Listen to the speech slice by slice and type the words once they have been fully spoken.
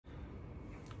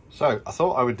So I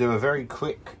thought I would do a very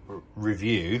quick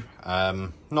review.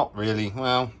 Not really,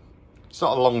 well, it's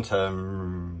not a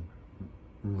long-term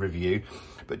review,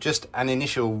 but just an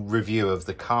initial review of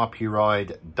the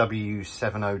Carpuride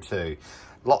W702.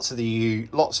 Lots of the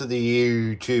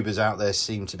YouTubers out there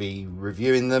seem to be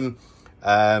reviewing them.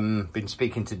 Been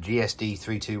speaking to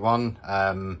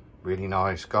GSD321, really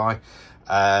nice guy,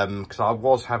 because I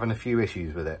was having a few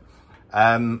issues with it.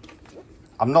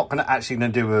 I'm not going to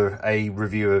do a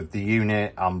review of the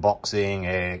unit, unboxing,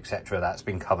 etc. That's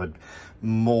been covered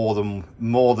more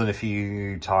than a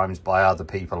few times by other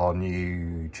people on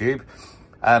YouTube.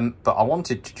 But I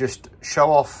wanted to just show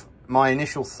off my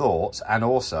initial thoughts and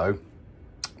also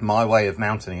my way of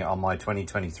mounting it on my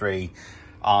 2023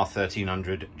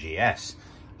 R1300GS.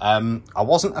 I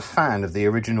wasn't a fan of the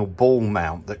original ball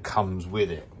mount that comes with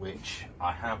it, which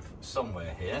I have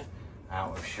somewhere here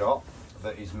out of shot,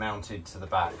 that is mounted to the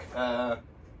back. I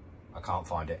can't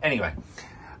find it. Anyway,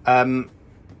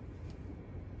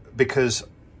 because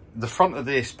the front of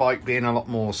this bike being a lot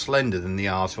more slender than the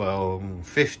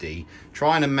R1250,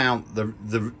 trying to mount the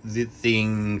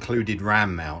included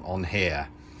RAM mount on here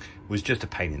was just a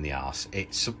pain in the ass.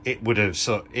 It would have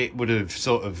sort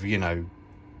of, you know,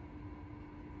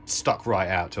 stuck right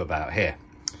out to about here.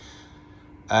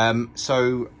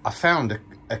 So I found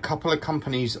a couple of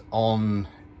companies on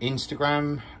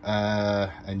Instagram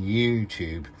and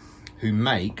YouTube who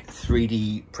make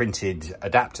 3D printed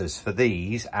adapters for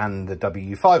these and the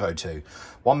W502.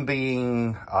 One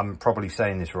being, I'm probably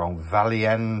saying this wrong,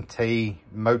 Valiente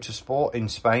Motorsport in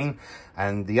Spain,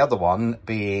 and the other one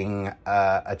being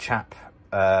a chap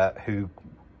who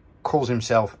calls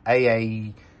himself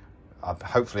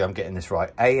hopefully I'm getting this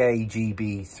right,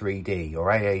 AAGB3D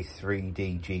or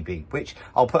AA3DGB, which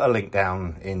I'll put a link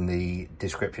down in the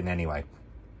description anyway.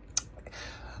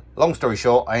 Long story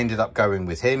short, I ended up going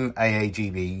with him,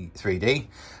 AAGB3D.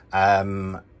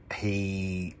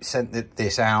 He sent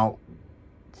this out,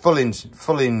 full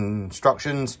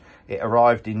instructions. It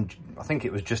arrived in, I think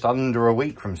it was just under a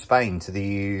week from Spain to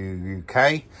the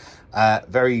UK.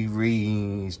 Very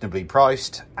reasonably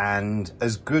priced and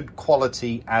as good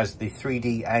quality as the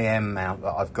 3D AM mount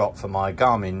that I've got for my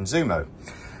Garmin Zumo.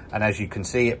 And as you can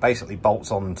see, it basically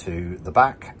bolts onto the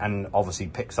back and obviously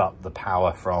picks up the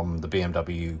power from the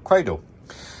BMW cradle.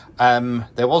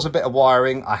 There was a bit of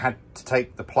wiring. I had to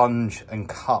take the plunge and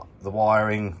cut the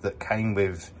wiring that came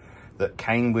with the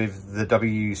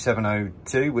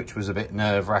W702, which was a bit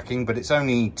nerve-wracking, but it's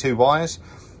only 2 wires.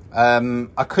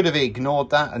 I could have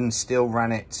ignored that and still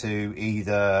ran it to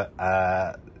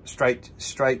either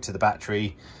straight to the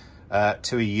battery,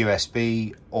 to a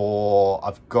USB, or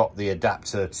I've got the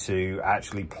adapter to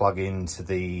actually plug into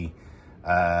the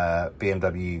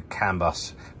BMW CAN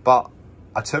bus. But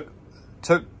I took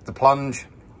the plunge,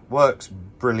 works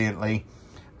brilliantly,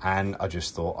 and I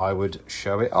just thought I would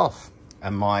show it off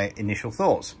and my initial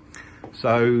thoughts.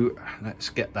 So let's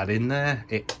get that in there.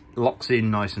 It locks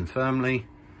in nice and firmly,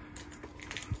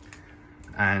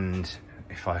 and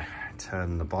if I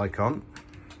turn the bike on,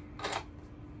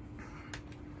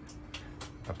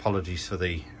 apologies for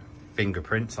the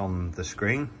fingerprints on the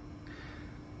screen.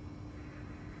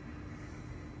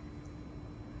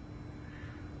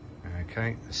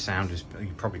 Okay, the sound is,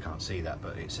 you probably can't see that,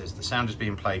 but it says the sound is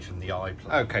being played from the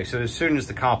iPlay. Okay, so as soon as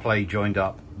the CarPlay joined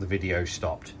up, the video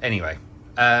stopped. Anyway,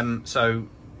 so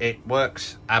it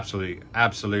works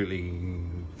absolutely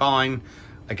fine.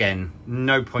 Again,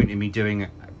 no point in me doing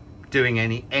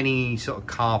any sort of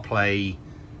CarPlay,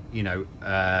 you know,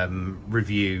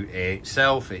 review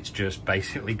itself. It's just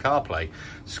basically CarPlay.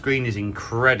 Screen is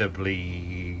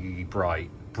incredibly bright,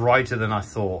 brighter than I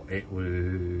thought it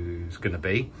was going to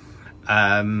be.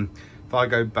 If I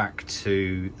go back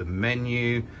to the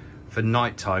menu for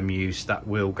nighttime use, that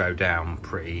will go down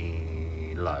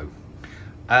pretty low.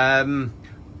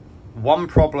 One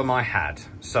problem I had,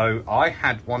 so I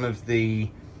had one of the,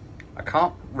 I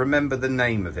can't remember the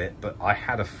name of it, but I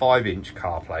had a 5-inch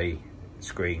CarPlay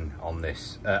screen on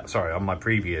this, sorry, on my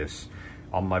previous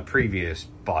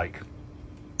bike.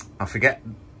 I forget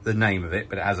the name of it,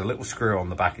 but it has a little screw on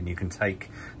the back and you can take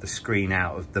the screen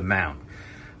out of the mount.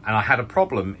 And I had a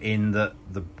problem in that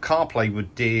the CarPlay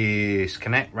would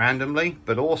disconnect randomly,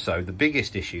 but also the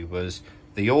biggest issue was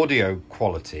the audio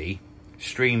quality,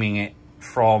 streaming it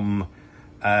from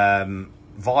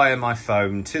via my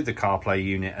phone to the CarPlay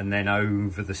unit and then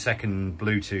over the second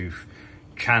Bluetooth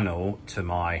channel to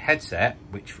my headset,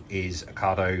 which is a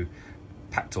Cardo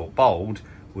Pactalk Bold,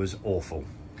 was awful.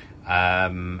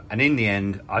 And in the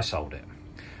end, I sold it.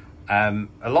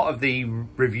 A lot of the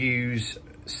reviews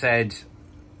said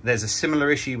there's a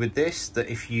similar issue with this, that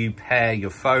if you pair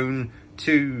your phone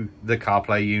to the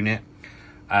CarPlay unit,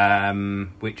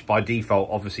 which by default,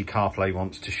 obviously CarPlay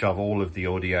wants to shove all of the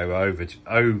audio over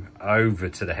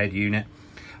to the head unit.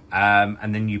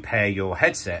 And then you pair your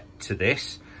headset to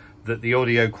this, that the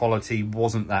audio quality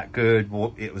wasn't that good.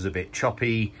 It was a bit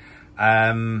choppy.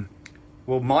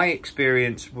 Well, my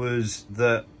experience was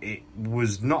that it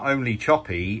was not only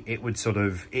choppy, it would sort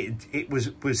of, it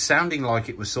was sounding like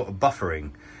it was sort of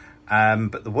buffering.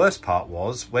 But the worst part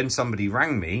was when somebody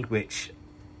rang me, which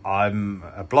I'm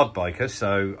a blood biker,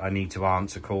 so I need to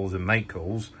answer calls and make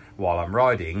calls while I'm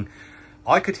riding.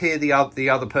 I could hear the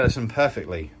other person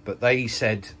perfectly, but they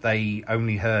said they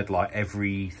only heard like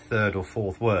every third or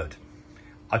fourth word.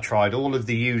 I tried all of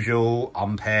the usual,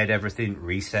 unpaired everything,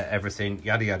 reset everything,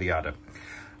 yada, yada, yada.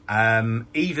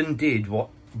 Even did what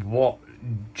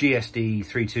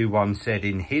GSD321 said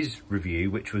in his review,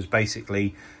 which was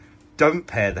basically, don't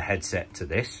pair the headset to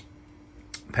this.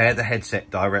 Pair the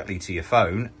headset directly to your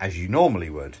phone, as you normally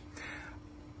would.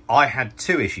 I had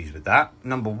two issues with that.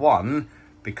 Number one,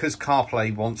 because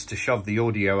CarPlay wants to shove the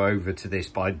audio over to this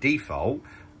by default,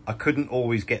 I couldn't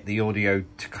always get the audio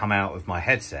to come out of my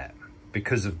headset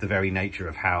because of the very nature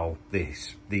of how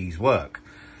these work.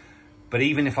 But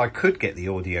even if I could get the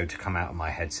audio to come out of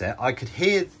my headset, I could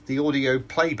hear the audio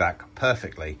playback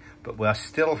perfectly, but I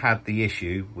still had the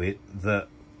issue with that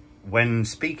when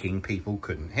speaking, people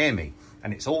couldn't hear me.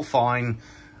 And it's all fine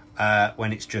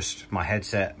when it's just my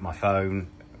headset, my phone,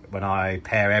 when I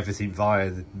pair everything via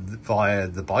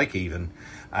the bike even.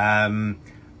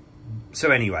 So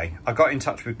anyway, I got in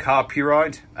touch with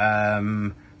Carpuride.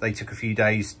 They took a few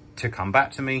days to come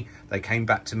back to me. They came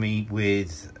back to me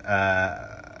with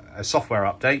a software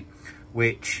update,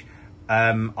 which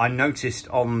I noticed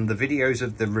on the videos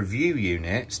of the review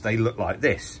units, they look like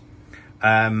this.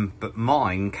 But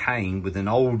mine came with an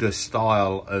older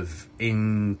style of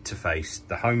interface.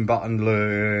 The home button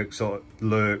looks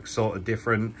sort of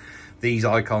different. These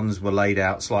icons were laid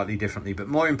out slightly differently, but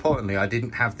more importantly, I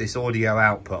didn't have this audio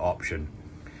output option,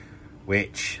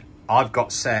 which I've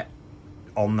got set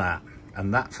on that.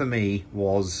 And that for me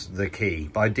was the key.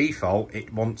 By default,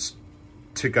 it wants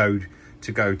to go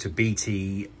to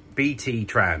BT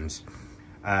trans.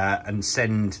 And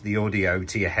send the audio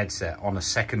to your headset on a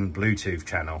second Bluetooth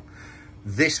channel.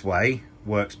 This way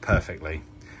works perfectly.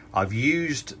 I've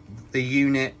used the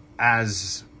unit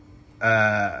as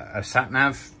a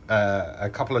sat-nav a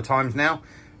couple of times now.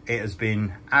 It has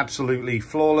been absolutely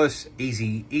flawless,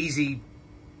 easy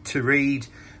to read,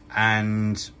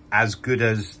 and as good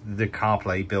as the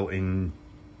CarPlay built in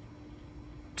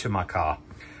to my car.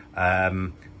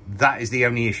 That is the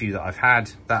only issue that I've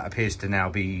had. That appears to now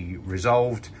be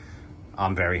resolved.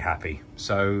 I'm very happy.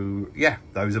 So yeah,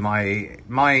 those are my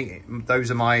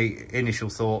initial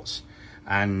thoughts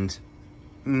and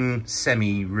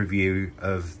semi review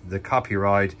of the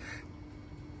Carpuride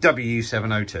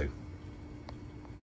W702.